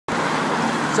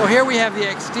So here we have the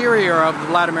exterior of the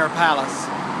Vladamir Palace.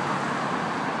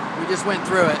 We just went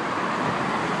through it.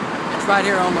 It's right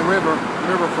here on the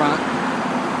riverfront.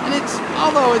 And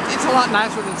although it's a lot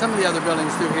nicer than some of the other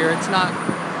buildings through here, it's not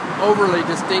overly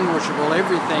distinguishable.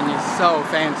 Everything is so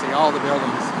fancy, all the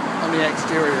buildings on the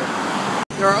exterior.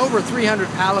 There are over 300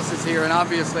 palaces here, and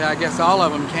obviously I guess all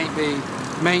of them can't be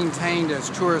maintained as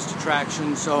tourist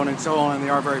attractions, so on and so on, and they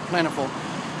are very plentiful.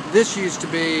 This used to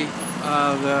be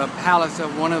the palace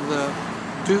of one of the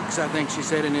dukes, I think she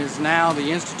said, and is now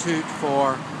the Institute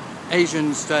for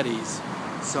Asian Studies.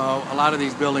 So a lot of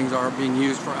these buildings are being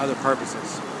used for other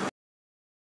purposes.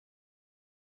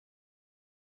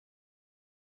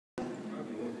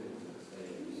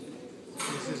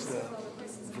 This is the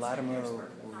Vladimir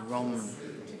Ronne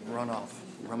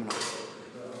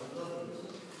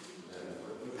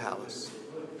Palace.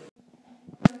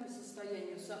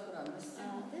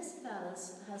 This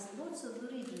palace has lots of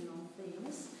original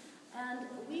things, and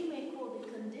we may call the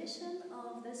condition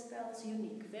of this palace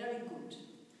unique, very good.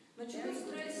 Началось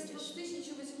строительство с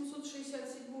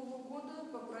 1867 года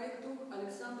по проекту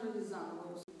Александра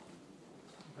Рязанова.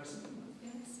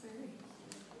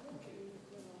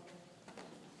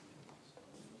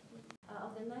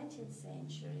 Of the 19th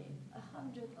century,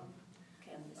 100 of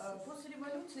canvases. После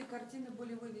революции картины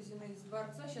были вывезены из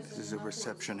дворца. This is a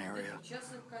reception area,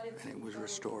 and it was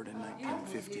restored in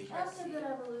 1950. After the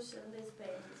revolution, this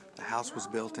painting. The house was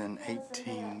built from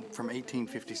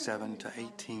 1857 to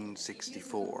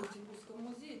 1864.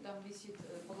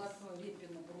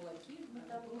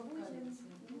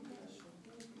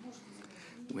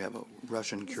 We have a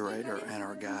Russian curator and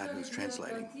our guide who's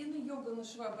translating.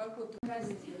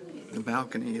 The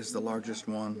balcony is the largest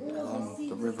one along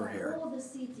the river here.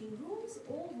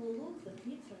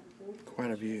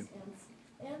 Quite a view.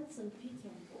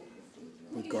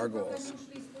 With gargoyles.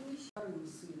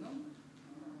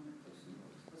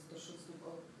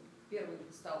 Первый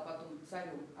стал потом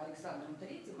царем Александром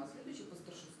III, а следующий по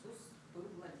старшинству был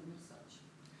Владимир Александрович.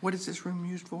 What is this room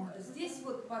used for? Здесь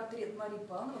вот портрет Марии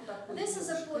Павловны. This is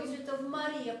a portrait of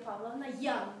Maria Pavlovna,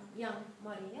 young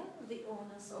Maria, the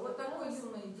owners of вот такой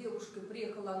юной девушкой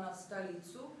приехала она в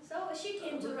столицу. So she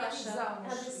came to Russia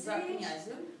as a knight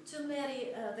to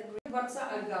marry the great. Дворца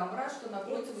Альгамбра, что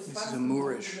находится в This is a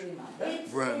Moorish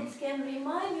room. It can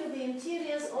remind you the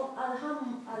interiors of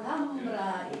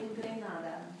Alhambra in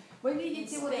Granada. Вы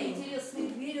видите вот интересные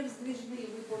двери раздвижные,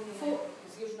 выполненные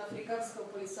из южноафриканского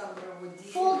палисандрового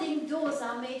дерева. Folding doors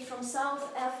are made from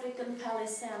South African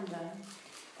palisander.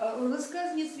 В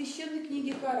высказании священной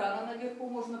книги Корана наверху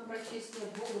можно прочесть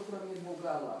нет Бога, кроме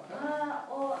Бога Аллаха.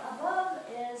 Or above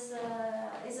is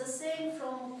a saying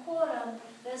from Quran,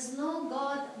 there's no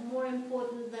God more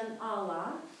important than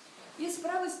Allah. И с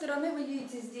правой стороны вы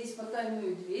видите здесь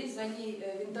потайную дверь, за ней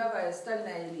винтовая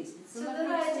стальная лестница. To the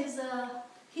right is a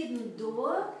hidden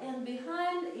door, and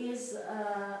behind is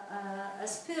a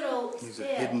spiral staircase. A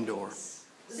hidden door.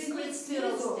 Secret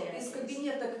spiral staircase. Из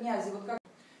кабинета князя. Вот как.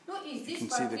 Ну и здесь you can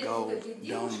see the gold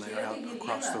dome there out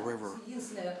across the river of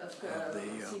the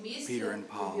Peter and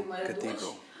Paul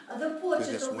Cathedral. The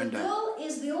portrait of the girl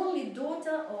is the only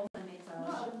daughter of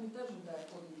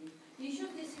Еще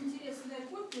здесь интересная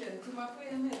копия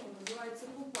Тимофея Нефа, называется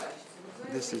 «Купальщица».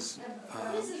 This is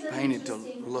painted to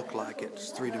look like it's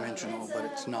three-dimensional, but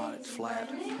it's not. It's flat.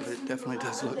 But it definitely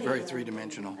does look very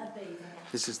three-dimensional.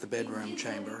 This is the bedroom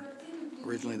chamber.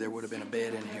 Originally there would have been a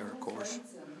bed in here, of course.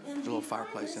 There's a little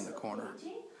fireplace in the corner.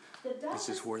 This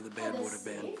is where the bed would have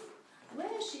been.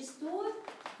 Where she stored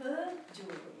her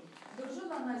jewelry.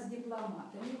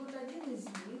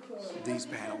 These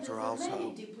panels are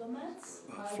also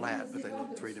flat, but they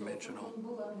look three-dimensional.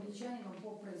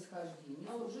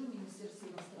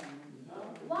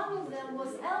 One of them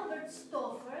was Albert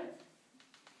Stofford.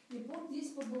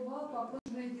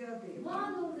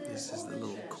 This is the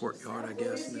little courtyard, I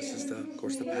guess. This is of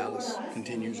course, the palace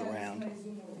continues around.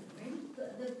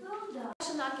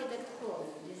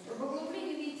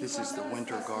 This is the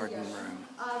winter garden room.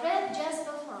 Red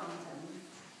jasper fountain.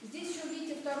 Здесь еще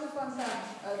видите второй фонтан,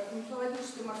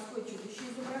 мифологическое морское чудище,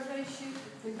 изображающее.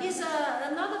 There's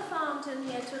another fountain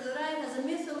here to the right, has a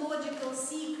mythological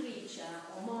sea creature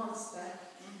or monster.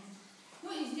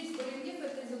 Ну и здесь барельеф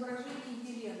это изображение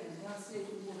Елены, 12 лет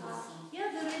возраста. Yeah,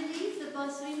 the relief, the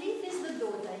bas relief is the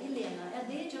daughter, Elena, at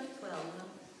the age of 12.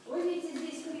 Вы видите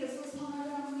здесь кресло с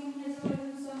монограммой имени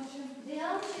Владимира Александровича. The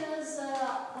archers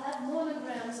have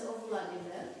monograms of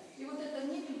Vladimir. И вот эта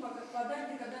мебель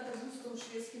подарили когда-то русским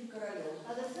шведским королем.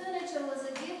 The furniture was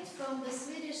a gift from the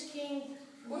Swedish king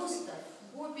Gustav.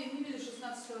 Копия мебели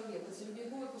 16 века,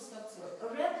 средневековой поставцы. A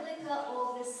replica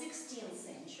of the 16th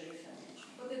century furniture.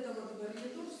 Вот это вот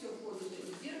гарнитур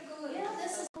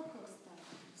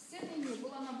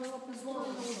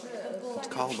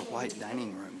called the White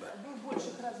Dining Room, but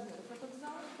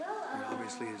it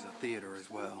obviously is a theater as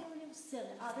well.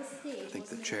 I think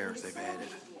the chairs they've added.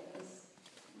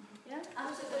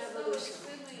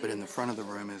 But in the front of the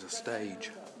room is a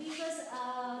stage. Because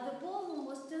the ballroom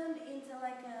was turned into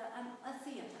like a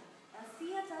theater.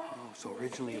 Oh, so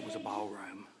originally it was a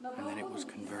ballroom, and then it was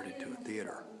converted to a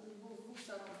theater.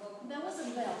 There was a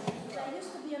balcony. There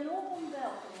used to be an open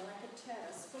balcony, like a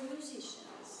terrace for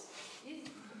musicians.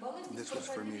 This was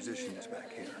for musicians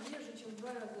back here.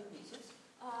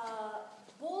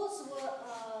 Balls were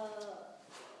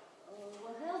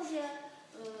held here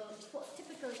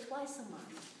typically twice a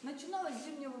month. Начиналось с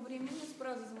зимнего времени с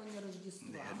празднования Рождества.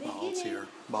 They had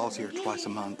balls here twice a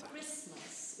month.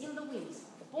 Christmas in the winter.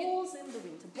 Balls in the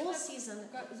winter. Ball season.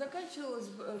 Заканчивалось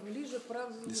ближе к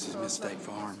празднованию. This is Miss State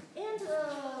Farm. And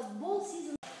ball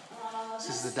season. This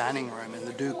is the dining room, and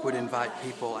the Duke would invite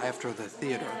people after the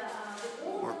theater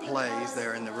or plays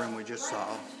there in the room we just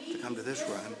saw to come to this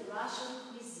room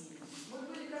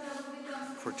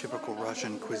for typical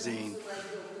Russian cuisine.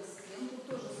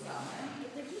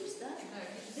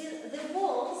 The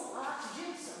walls are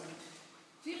gypsum.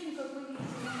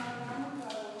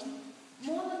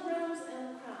 Monograms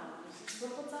and crowns.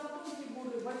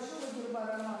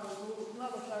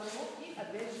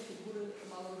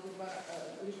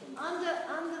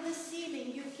 Under the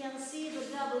ceiling you can see the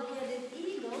double-headed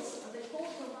eagles, the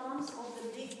coat of arms of the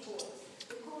big court.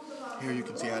 Here you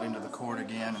can see out into the court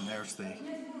again, and there's the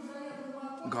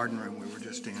garden room we were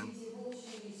just in.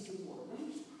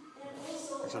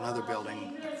 There's another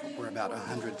building where about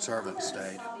 100 servants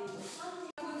stayed.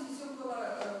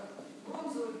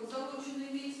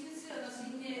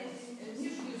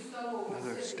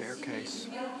 Another staircase.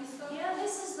 Yeah,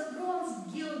 this is the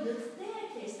bronze gilded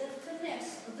staircase that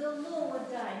connects the lower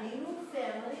dining room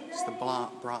family. It's the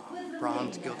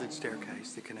bronze gilded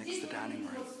staircase that connects the dining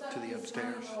room to the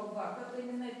upstairs.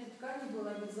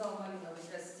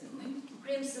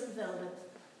 Crimson velvet.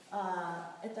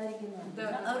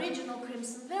 Original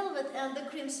crimson velvet, and the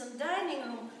crimson dining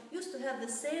room used to have the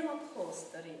same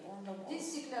upholstery on the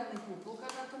walls.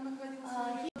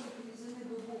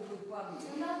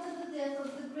 And after the death of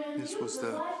the Grand Duke,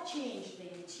 the wife changed the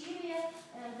interior,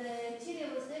 and the interior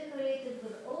was decorated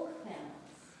with oak panels.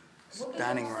 It's a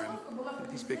dining room.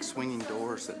 These big swinging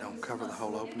doors that don't cover the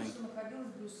whole opening.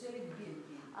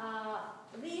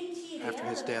 After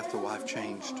his death, the wife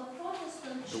changed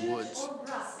the woods.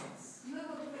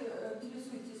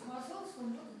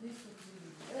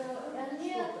 And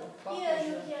here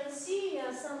you can see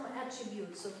some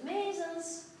attributes of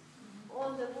masons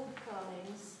on the wood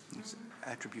carvings. It's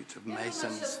attributes of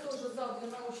masons.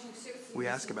 We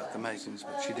asked about the masons,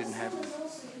 but she didn't have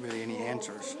really any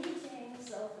answers.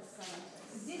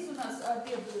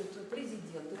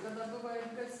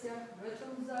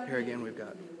 Here again we've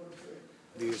got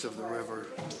views of the river.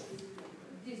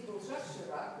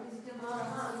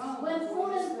 When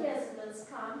foreign presidents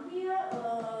come here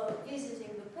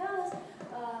visiting the palace,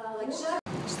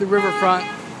 it's the riverfront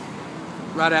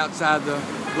right outside the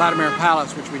Vladamir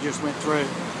Palace, which we just went through.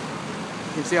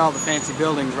 You can see all the fancy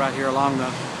buildings right here along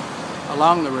the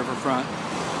riverfront.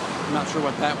 I'm not sure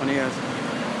what that one is.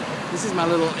 This is my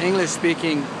little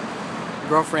English-speaking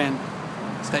girlfriend,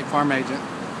 State Farm agent.